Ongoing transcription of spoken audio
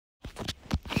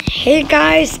Hey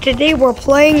guys, today we're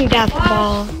playing Death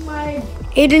Ball.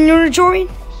 Aiden, you wanna join?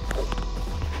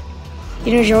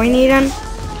 You wanna join, Aiden?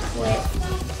 What?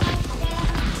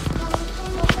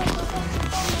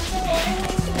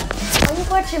 I'm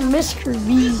watching Mr.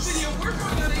 Beast.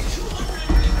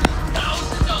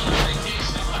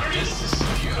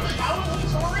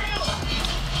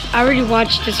 I already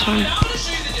watched this one.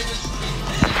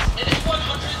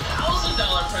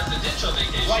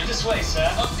 Right this way, sir.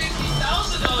 A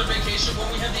 $50,000 vacation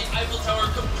where we have the Eiffel Tower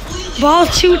completely. Ball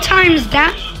 2 times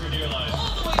that.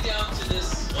 All the way down to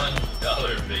this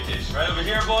 $1 vacation. Right over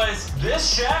here, boys.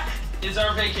 This shack is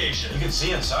our vacation. You can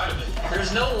see inside of it.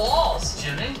 There's no walls,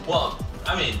 Jimmy. Well,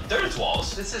 I mean, there's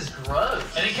walls. This is gross.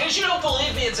 And in case you don't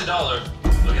believe me, it's $1.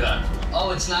 Look at that.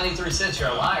 Oh, it's 93 cents. You're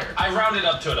a liar. I rounded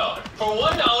up to $1. For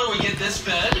 $1, we get this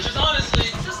bed, which is honestly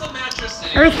just a mattress.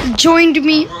 Earth joined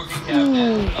me. Broken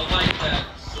cabinet, a light that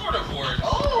sort of works.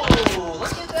 Oh,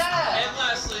 look at that. And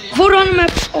lastly, Hold on,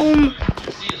 map.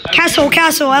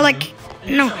 Castle. I like.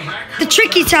 No, the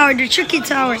tricky tower.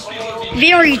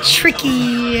 Very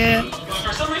tricky.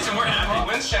 For some reason, we're happy.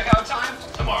 When's checkout time?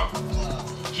 Tomorrow.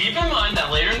 Keep in mind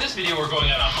that later in this video, we're going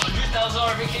on a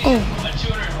 $100,000 vacation, a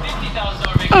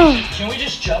 $250,000 vacation. Can we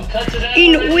just jump cut to that?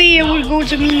 In way it would go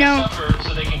to me now.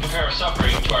 So they can compare our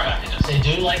suffering to our happiness. They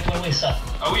do like when we suffer.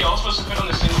 Are we all supposed to fit on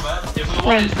a single bed? If we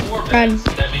wanted 4 beds,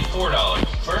 that'd be $4.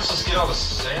 First, let's get all the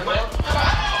sand out.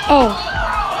 Oh.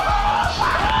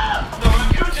 The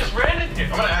raccoon just ran in here.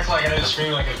 I'm gonna act like I didn't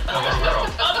scream like a girl.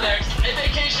 Up next, a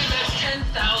vacation that's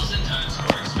 10,000 times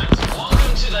more expensive.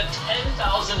 Welcome to the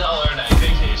 $10,000 a night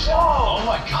vacation. Whoa. Oh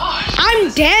my gosh. I'm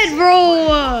dead,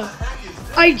 bro.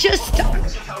 I just.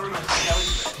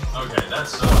 Okay,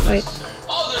 that's so Wait.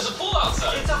 Oh, there's a pool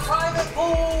outside. It's a private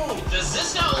pool. Does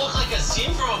this not look like a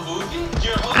scene from a movie?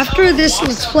 After this,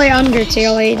 let's play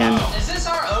Undertale, Aiden. Is this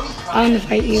our own private? I want to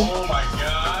fight you. Oh my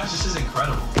gosh. This is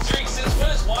incredible. Drink, since when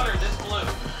is water this blue?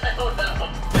 I don't know.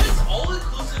 This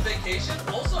all-inclusive vacation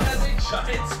also has a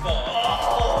giant spa.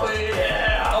 Oh,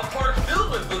 yeah. A park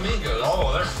filled with flamingos.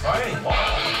 Oh, they're fighting. Wow.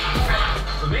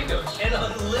 Flamingos. And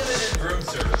unlimited room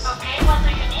service. Okay, what's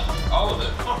the condition? All of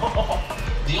it.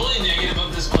 The only negative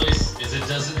of this place is it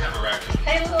doesn't have a raccoon.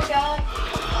 Hey, little guy.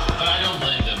 But I don't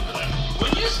blame them for that.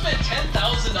 When you spend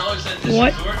 $10,000 at this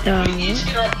What resort, the- we each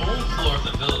get our own floor of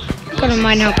the building. I'm gonna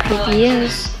mind how creepy he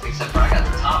is. Except for I got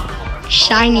the top floor.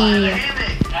 Shiny. I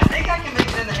think I can make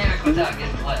it in the hammock without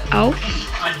getting wet. Oh.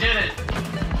 I did it.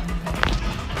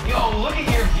 Yo, look at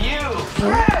your view.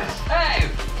 Chris! Hey!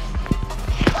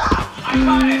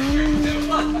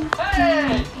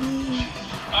 Hey!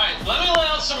 Alright, let me lay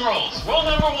out some rules. Rule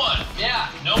number 1. Yeah.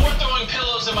 No more throwing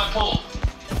pillows in my pool.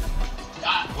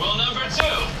 Rule number 2.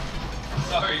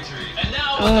 Sorry, Tree. And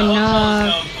now what the hotel is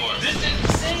known for. This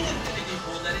insane infinity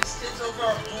pool that extends over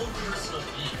our own personal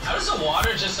beach. How does the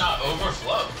water just not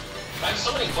overflow? I have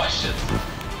so many questions.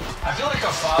 I feel like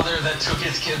a father that took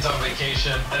his kids on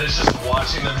vacation and is just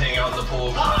watching them hang out in the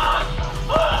pool.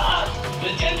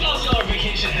 The $10,000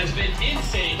 vacation has been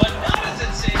insane, but not as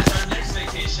insane as our next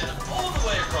vacation all the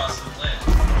way across the land.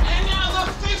 And now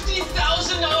the $50,000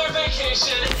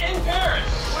 vacation in Paris.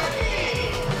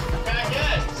 Can I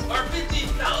guess? Our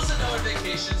 $50,000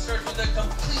 vacation starts with a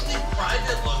completely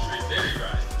private luxury ferry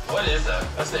ride. What is that?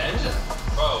 That's the engine.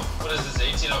 Bro, what is this,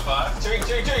 1805? Drink.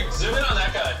 Zoom in on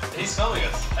that guy. He's filming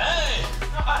us. Hey!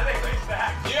 I think he's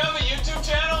back. Do you have a YouTube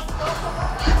channel?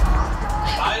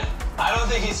 I don't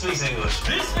think he speaks English.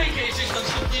 This vacation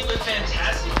comes complete with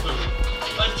fantastic food,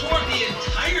 a tour of the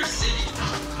entire city,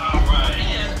 alright,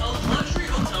 and a luxury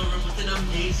hotel room with an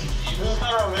amazing view. This is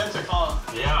not romantic, huh?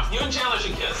 Yeah. You and Chandler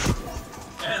should kiss.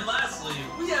 And lastly,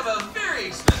 we have a very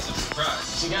expensive surprise.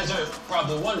 So you guys are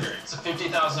probably wondering, it's a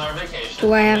 $50,000 vacation.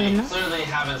 Do I have and you enough? clearly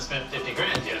haven't spent 50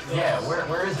 grand yet. Yeah,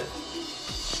 where is it?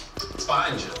 It's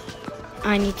behind you.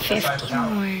 I need 50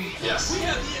 more. Yes. We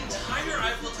have the entire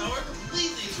Eiffel Tower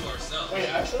completely to ourselves. Wait,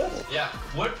 actually? Yeah.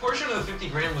 What portion of the 50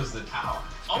 grand was the tower?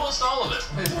 Almost all of it.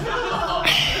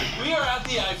 We are at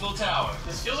the Eiffel Tower.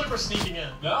 This feels like we're sneaking in.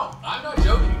 No, I'm not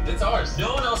joking. It's ours.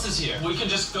 No one else is here. We can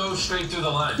just go straight through the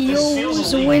line. Yo's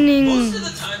Most winning. of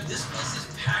the time, this place is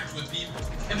packed with people.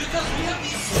 And because we have the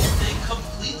whole thing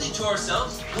completely to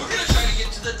ourselves, we're going to try to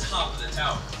get to the top of the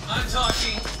tower. I'm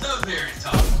talking the very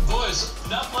top. Boys,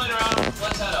 enough playing around.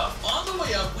 Let's head up. On the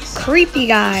way up, we saw Creepy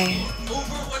guy.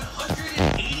 over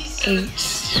 187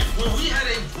 where we had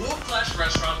a world-class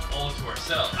restaurant all to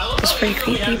ourselves. I love It's how pretty even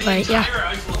though we creepy, have the but yeah. entire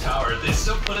Eiffel Tower, they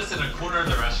still put us in a corner of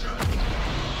the restaurant.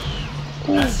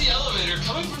 That's the elevator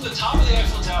coming from the top of the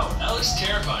Eiffel Tower. That looks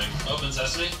terrifying. Open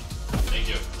sesame. Thank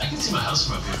you. I can see my house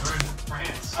from up here. We're in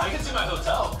France. I can see my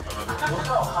hotel from up here. Look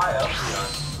how high up we are.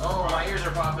 Oh, my ears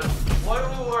are popping. What are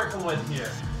we working with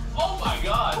here? Oh my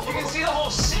god, you can see the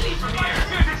whole city from here.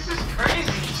 Dude, this is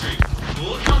crazy.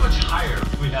 Well, look how much higher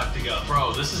we have to go.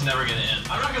 Bro, this is never gonna end.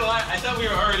 I'm not gonna lie, I thought we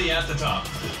were already at the top.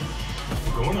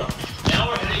 We're going up. Now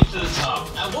we're heading to the top.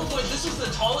 At one point, this was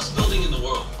the tallest building in the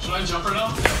world. Should I jump or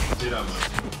no? Dude, I'm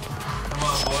Come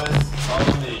on, boys.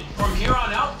 Follow me. From here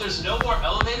on out, there's no more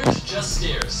elevators, just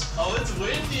stairs. Oh, it's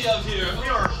windy up here. We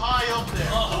are high up there.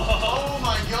 Oh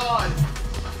my god.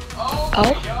 Oh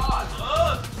Oh. my god.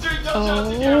 Dude, don't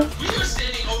jump in here. We are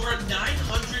standing over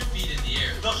 900 feet in the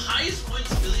air. The highest point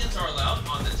civilians are allowed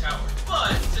on the tower.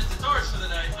 But since it's ours for the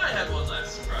night, I had one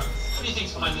last surprise. What do you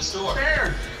think's behind this door?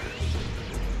 Scared.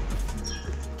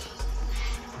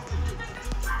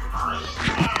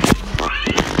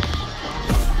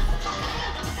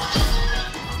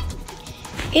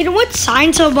 Aiden, what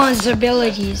signs of one's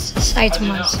abilities? Sight How'd you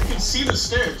know? one's. You can see the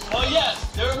stairs. Oh yes,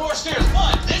 there are more stairs,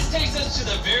 but this takes us to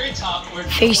the very top where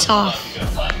Face off.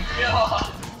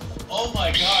 Oh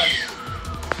my god.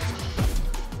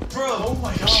 Bro, Oh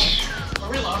my god.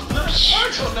 Are we allowed for that? I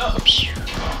don't know.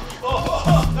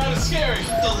 Oh, that is scary.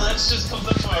 The ledge just comes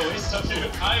up to my waist up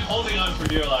here. I'm holding on for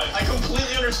dear life. I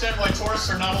completely understand why tourists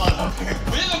are not allowed up here.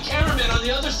 We have a cameraman on the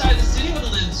other side of the city with a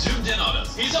lens zoomed in on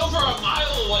us. He's over a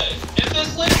mile away. If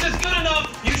this lens is good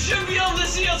enough, you should be able to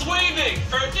see us waving.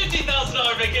 For a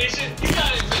 $50,000 vacation, you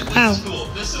gotta admit this Wow. is cool.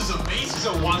 This is amazing. This is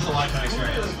a once-in-a-lifetime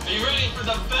experience. Are you ready for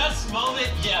the best moment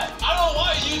yet? I don't know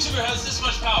why a YouTuber has this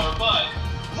much power, but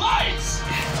lights!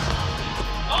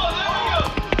 Oh, there we go!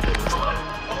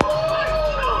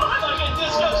 Like a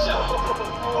disco show.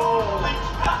 Holy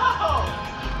cow!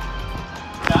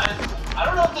 Guys, I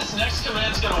don't know if this next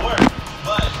command's gonna work,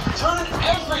 but turn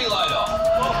every light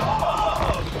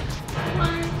off.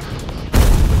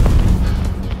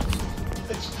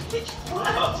 It's pitch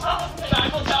black. The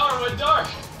Eiffel Tower went dark.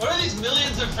 What are these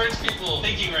millions of French people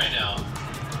thinking right now?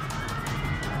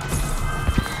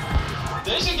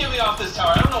 They should get me off this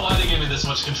tower. I don't know why they gave me this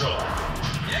much control.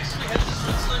 Next, we head to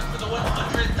Switzerland for the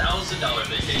 $100,000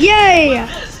 vacation. Yay!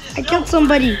 But this is I no killed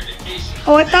somebody. ordinary vacation.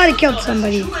 Oh, I thought I This killed hotel has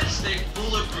somebody. 2-inch thick,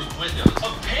 bulletproof windows, a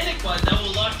panic button that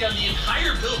will lock down the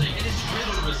entire building, and it's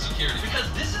riddled with security. Because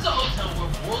this is a hotel where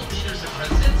world leaders and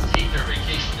presidents take their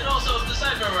vacation. And also,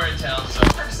 decided we're in town, so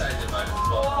I decided to invite them.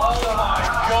 Oh my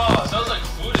god! Sounds like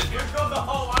food in here. Here comes the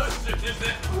whole ocean, is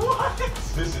it? What?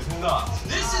 This is nuts.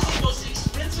 This is the most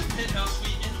expensive penthouse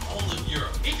suite in all of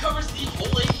Europe. It covers the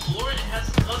whole 8th floor and has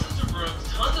dozens of rooms,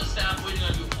 tons of staff waiting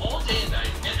on you all day and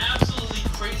night, and absolutely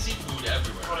crazy food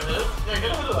everywhere. Want to hit? Yeah,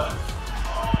 get into that.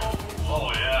 Oh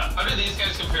yeah. How do these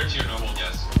guys compare to your normal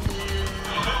guests?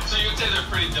 So you would say they're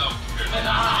pretty dumb compared to them.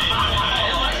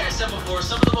 And like I said before,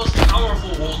 some of the most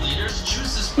powerful world leaders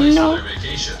choose this place No. for their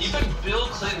vacation. Even Bill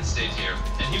Clinton stayed here,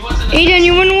 and he wasn't. Aiden,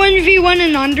 you want 1v1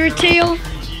 in Undertale?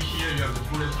 Here you have the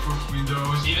bulletproof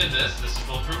windows. Even this is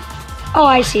foolproof. Oh,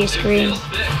 I see a It screen. feels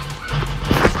thick.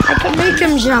 I can make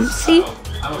him jump, see?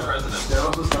 I'm a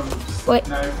president. Wait,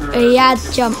 yeah,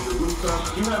 jump.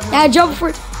 Yeah, jump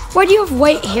for... Why do you have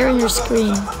white hair on your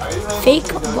screen? Fake?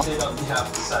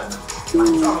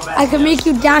 I can make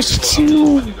you dash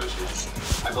too.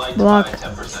 Block,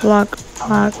 block,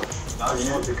 block.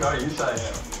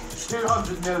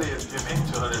 200 million, Jimmy.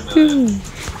 200 million.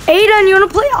 Aiden, you wanna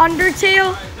play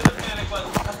Undertale?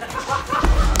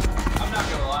 I'm not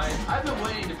gonna lie, I've been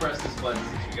waiting to press this button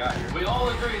since we got here. We all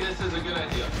agree this is a good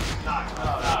idea.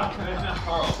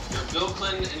 Carl, you're Bill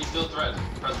Clinton and you feel threatened.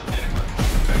 Press the panic button.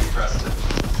 Okay, you pressed it.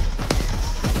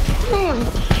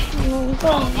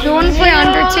 You wanna play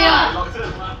Undertale?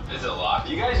 Is it locked?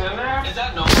 You guys in there? Is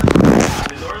that no?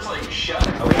 The door's like shut.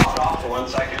 I walked off for 1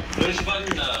 second. Push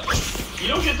button. You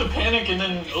don't get to panic and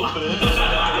then open it.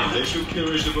 They should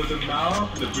push the button now,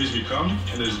 the police will come,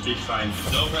 and there's a big fine.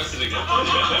 Don't press it again.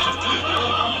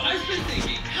 I've been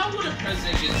thinking, how would a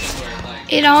president get somewhere like?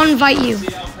 Aiden, I'll invite you.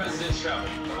 See how presidents travel.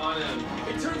 Come on in.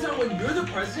 It turns out when you're the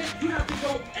president, you have to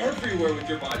go everywhere with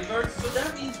your bodyguards. So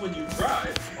that means when you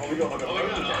drive. Oh, we got Okay.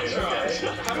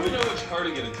 How do we know which car to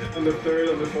get into? On the third,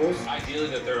 on the fourth. Ideally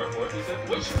the third or fourth, you said?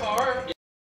 Which car?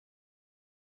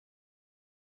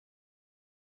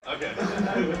 Okay.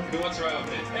 Who wants to ride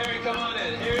with me? Harry, come on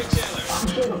in. Harry Chandler.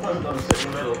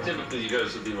 Typically, you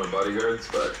guys would be my bodyguards,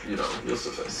 but, you know, you'll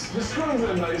suffice. This one's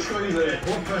a nice one.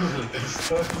 What president is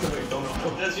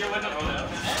That's your window. Oh, no.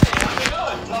 Hey, how's it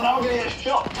going? No, now we're gonna get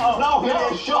shot. No, we're gonna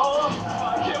get shot. I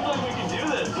can't believe we can do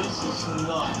this. This is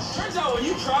nuts. Turns out when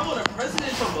you travel in a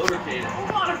presidential motorcade,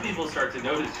 a lot of people start to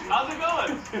notice you. How's it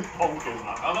going? It's bonkers. I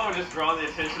thought we're just drawing the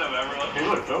attention of everyone. Hey,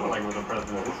 look, filming like with the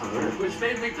president. This is weird. Which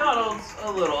made McDonald's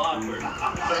a little awkward.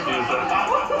 Thank you, sir.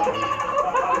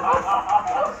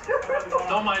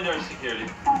 Don't mind our security.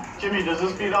 Jimmy, does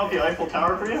this beat out the Eiffel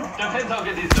Tower for you? Depends how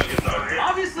good these nuggets are.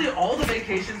 Obviously, all the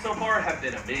vacations so far have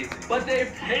been amazing, but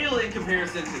they pale in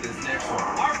comparison to this next one.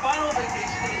 Our final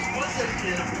vacation is once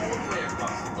again all the way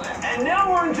across the planet. And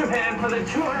now we're in Japan for the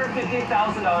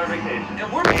 $250,000 vacation.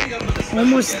 And we're meeting up with a special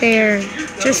Almost guest there. here. You're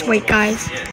gonna Just wanna wait, watch guys. it again.